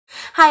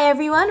Hi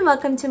everyone,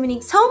 welcome to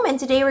Monique's Home, and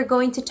today we're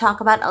going to talk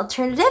about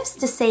alternatives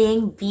to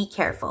saying be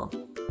careful.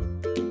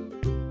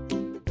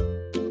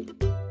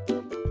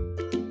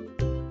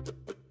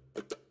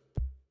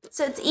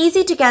 So it's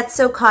easy to get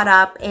so caught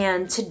up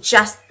and to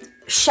just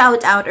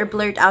shout out or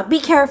blurt out, be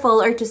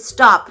careful, or to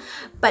stop.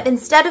 But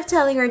instead of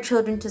telling our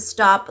children to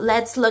stop,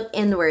 let's look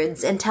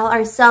inwards and tell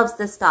ourselves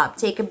to stop.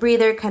 Take a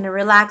breather, kind of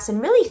relax,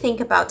 and really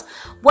think about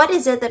what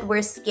is it that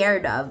we're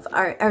scared of.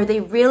 Are they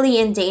really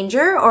in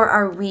danger, or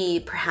are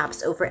we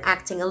perhaps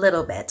overacting a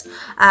little bit?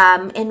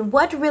 And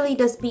what really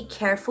does be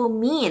careful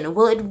mean?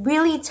 Will it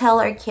really tell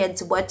our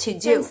kids what to do?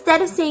 So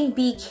instead of saying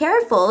be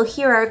careful,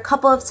 here are a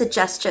couple of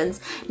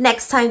suggestions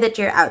next time that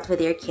you're out with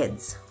your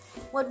kids.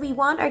 What we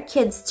want our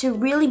kids to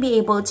really be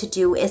able to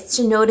do is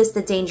to notice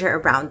the danger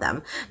around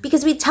them,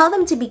 because we tell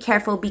them to be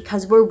careful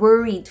because we're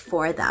worried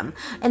for them.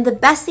 And the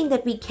best thing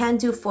that we can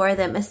do for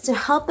them is to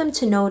help them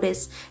to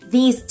notice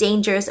these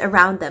dangers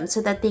around them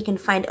so that they can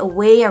find a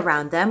way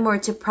around them or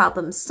to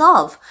problem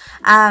solve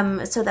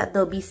so that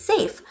they'll be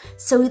safe.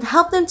 So we'd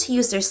help them to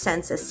use their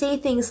senses. Say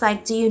things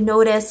like, do you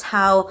notice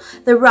how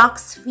the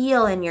rocks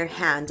feel in your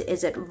hand?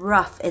 Is it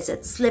rough? Is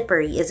it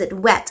slippery? Is it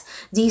wet?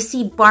 Do you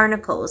see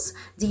barnacles?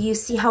 Do you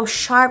see how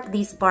sharp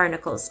these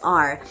barnacles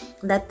are?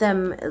 Let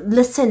them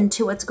listen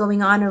to what's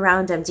going on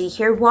around them. Do you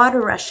hear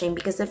water rushing?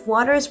 Because if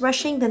water is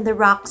rushing, then the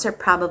rocks are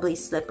probably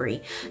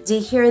slippery. Do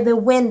you hear the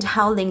wind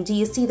howling? Do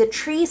you see the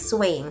trees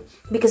swaying?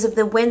 Because if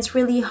the wind's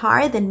really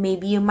hard, then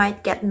maybe you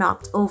might get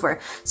knocked over.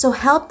 So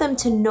help them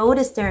to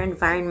notice their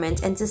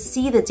environment and to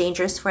see the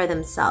dangers for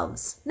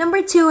themselves.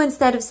 Number two,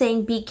 instead of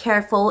saying be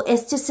careful,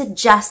 is to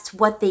suggest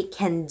what they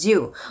can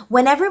do.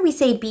 Whenever we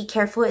say be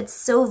careful, it's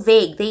so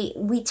vague.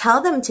 We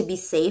tell them to be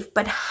safe,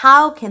 but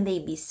how can they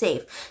be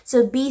safe?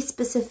 So be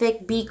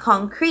specific, be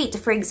concrete.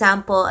 For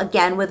example,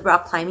 again with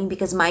rock climbing,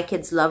 because my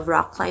kids love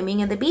rock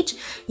climbing at the beach,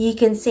 you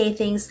can say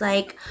things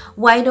like,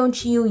 why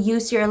don't you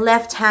use your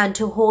left hand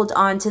to hold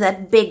on to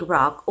that big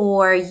rock,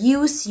 or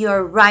use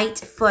your right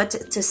foot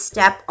to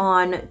step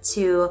on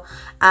to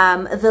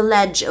the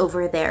ledge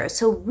over there.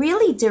 So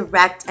really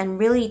direct and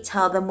really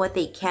tell them what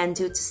they can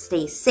do to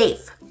stay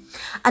safe.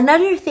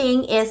 Another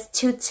thing is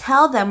to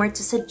tell them or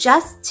to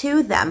suggest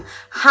to them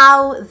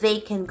how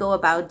they can go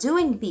about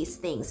doing these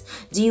things.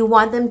 Do you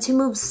want them to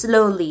move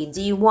slowly?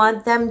 Do you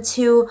want them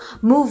to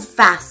move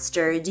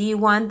faster? Do you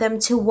want them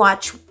to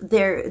watch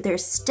their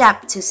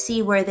step to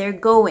see where they're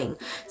going?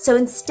 So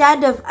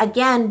instead of,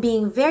 again,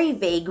 being very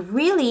vague,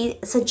 really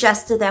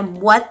suggest to them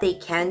what they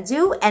can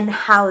do and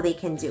how they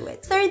can do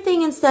it. Third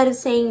thing, instead of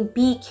saying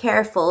be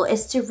careful,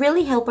 is to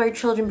really help our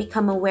children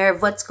become aware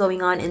of what's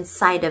going on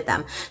inside of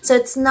them. So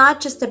it's not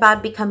just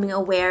about becoming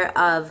aware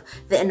of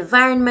the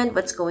environment,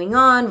 what's going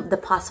on, the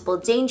possible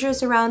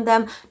dangers around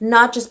them,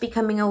 not just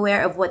becoming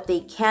aware of what they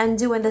can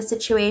do in the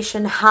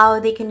situation, how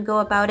they can go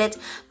about it,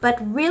 but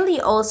really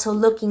also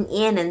looking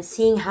in and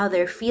seeing how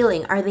they're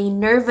feeling. Are they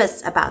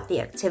nervous about the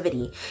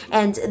activity?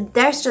 And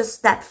there's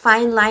just that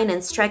fine line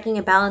and striking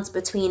a balance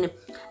between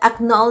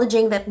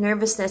acknowledging that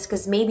nervousness,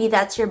 because maybe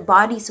that's your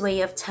body's way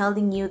of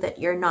telling you that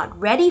you're not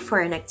ready for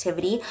an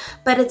activity,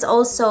 but it's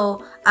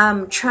also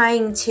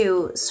trying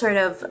to sort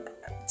of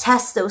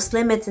test those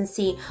limits and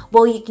see,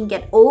 well, you can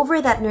get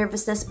over that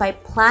nervousness by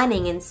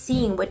planning and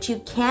seeing what you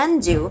can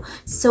do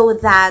so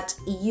that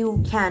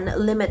you can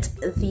limit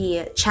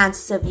the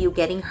chances of you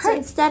getting hurt. So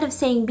instead of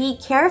saying be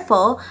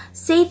careful,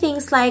 say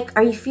things like,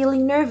 are you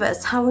feeling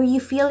nervous? How are you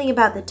feeling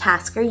about the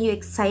task? Are you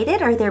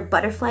excited? Are there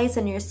butterflies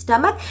in your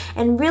stomach?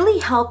 And really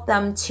help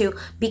them to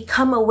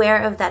become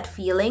aware of that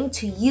feeling,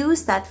 to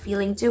use that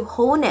feeling, to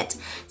hone it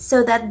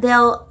so that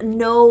they'll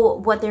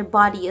know what their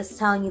body is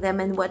telling them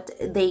and what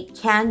they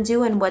can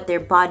do and what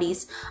their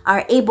bodies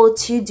are able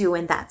to do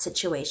in that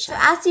situation. So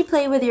as you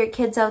play with your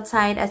kids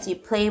outside, as you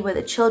play with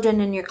the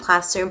children in your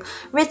classroom,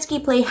 risky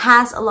play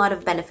has a lot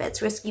of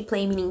benefits. Risky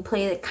play meaning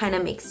play that kind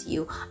of makes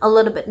you a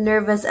little bit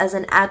nervous as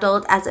an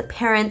adult, as a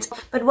parent.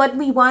 But what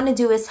we want to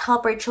do is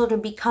help our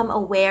children become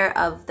aware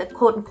of the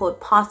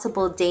quote-unquote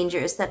possible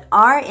dangers that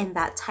are in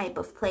that type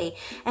of play,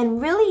 and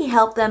really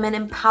help them and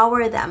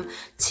empower them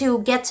to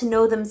get to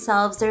know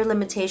themselves, their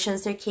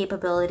limitations, their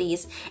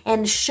capabilities,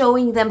 and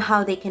showing them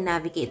how they can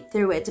navigate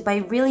through it by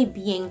really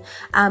being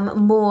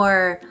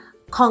more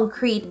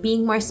concrete,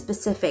 being more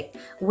specific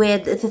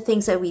with the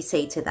things that we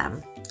say to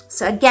them.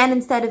 So again,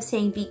 instead of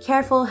saying be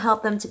careful,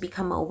 help them to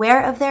become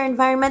aware of their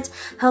environment,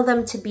 help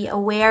them to be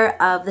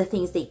aware of the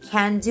things they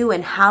can do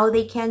and how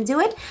they can do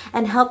it,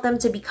 and help them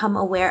to become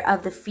aware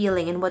of the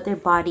feeling and what their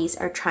bodies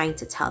are trying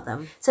to tell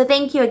them. So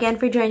thank you again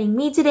for joining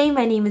me today.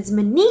 My name is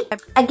Monique.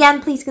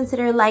 Again, please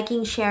consider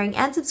liking, sharing,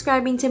 and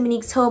subscribing to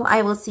Monique's Home.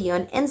 I will see you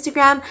on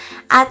Instagram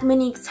at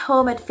Monique's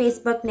Home, at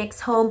Facebook,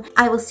 Nick's Home.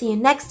 I will see you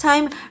next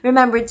time.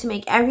 Remember to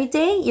make every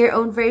day your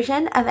own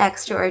version of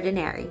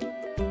extraordinary.